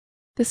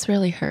This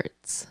really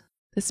hurts.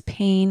 This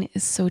pain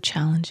is so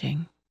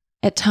challenging.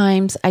 At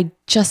times, I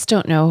just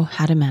don't know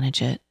how to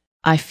manage it.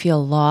 I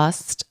feel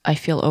lost. I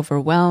feel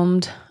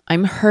overwhelmed.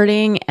 I'm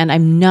hurting and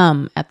I'm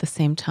numb at the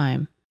same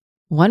time.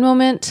 One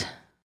moment,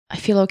 I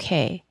feel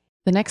okay.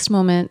 The next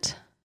moment,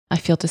 I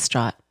feel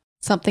distraught.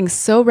 Something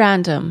so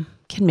random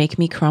can make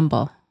me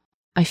crumble.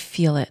 I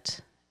feel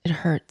it. It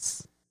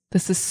hurts.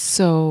 This is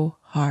so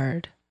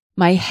hard.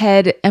 My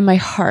head and my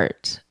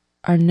heart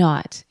are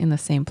not in the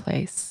same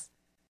place.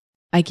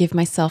 I give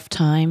myself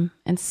time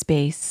and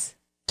space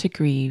to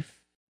grieve.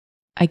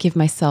 I give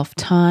myself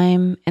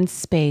time and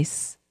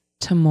space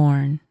to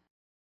mourn.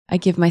 I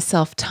give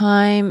myself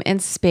time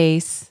and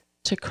space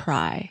to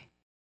cry.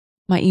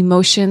 My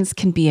emotions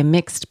can be a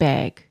mixed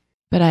bag,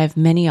 but I have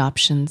many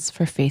options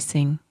for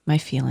facing my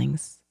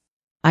feelings.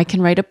 I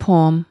can write a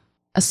poem,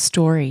 a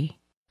story,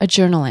 a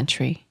journal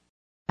entry.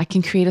 I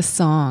can create a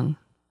song,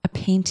 a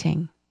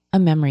painting, a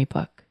memory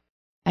book.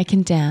 I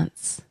can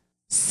dance,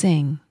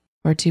 sing,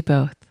 or do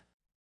both.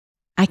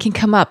 I can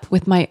come up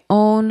with my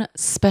own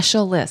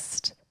special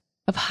list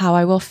of how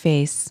I will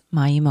face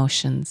my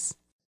emotions,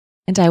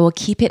 and I will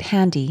keep it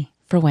handy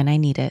for when I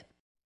need it.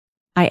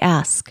 I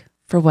ask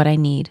for what I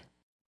need.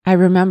 I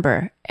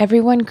remember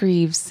everyone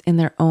grieves in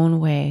their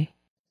own way.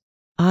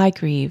 I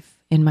grieve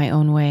in my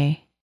own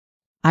way.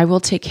 I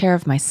will take care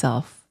of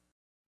myself.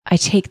 I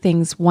take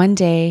things one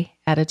day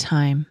at a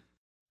time.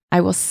 I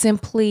will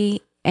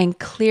simply and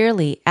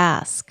clearly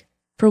ask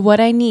for what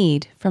I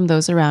need from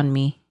those around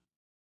me.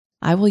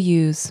 I will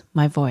use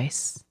my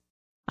voice.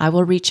 I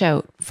will reach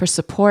out for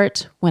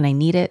support when I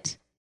need it.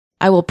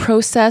 I will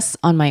process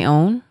on my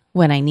own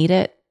when I need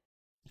it.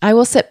 I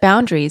will set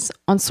boundaries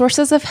on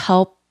sources of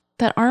help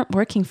that aren't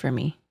working for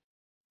me.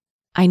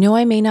 I know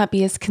I may not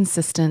be as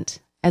consistent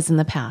as in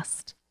the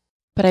past,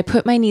 but I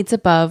put my needs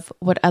above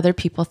what other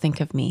people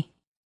think of me.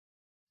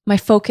 My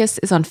focus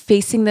is on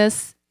facing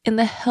this in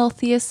the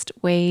healthiest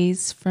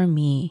ways for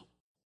me.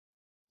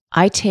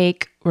 I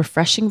take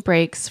refreshing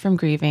breaks from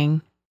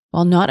grieving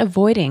while not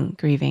avoiding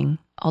grieving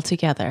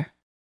altogether.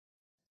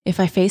 If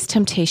I face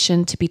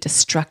temptation to be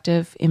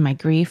destructive in my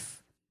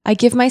grief, I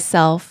give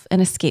myself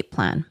an escape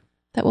plan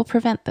that will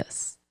prevent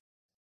this.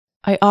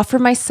 I offer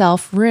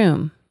myself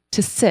room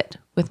to sit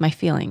with my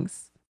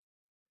feelings.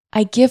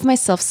 I give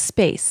myself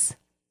space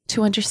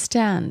to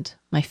understand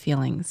my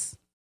feelings.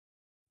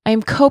 I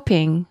am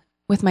coping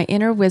with my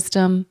inner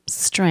wisdom,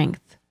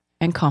 strength,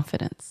 and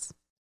confidence.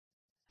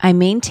 I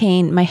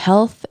maintain my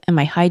health and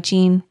my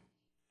hygiene,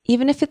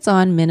 even if it's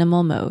on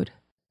minimal mode.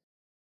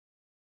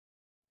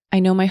 I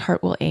know my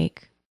heart will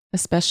ache,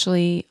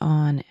 especially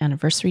on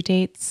anniversary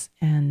dates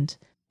and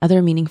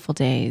other meaningful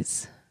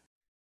days.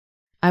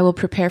 I will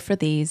prepare for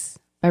these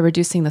by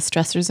reducing the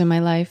stressors in my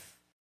life.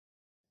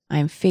 I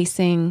am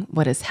facing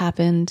what has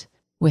happened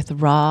with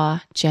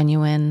raw,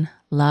 genuine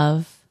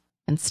love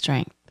and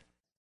strength.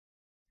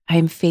 I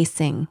am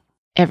facing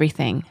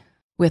everything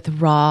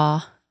with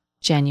raw,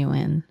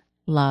 genuine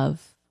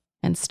love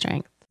and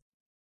strength.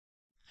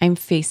 I'm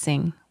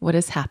facing what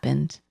has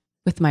happened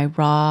with my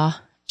raw,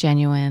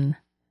 genuine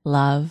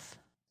love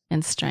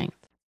and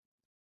strength.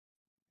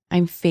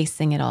 I'm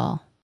facing it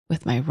all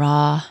with my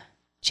raw,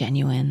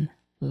 genuine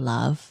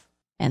love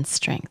and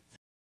strength.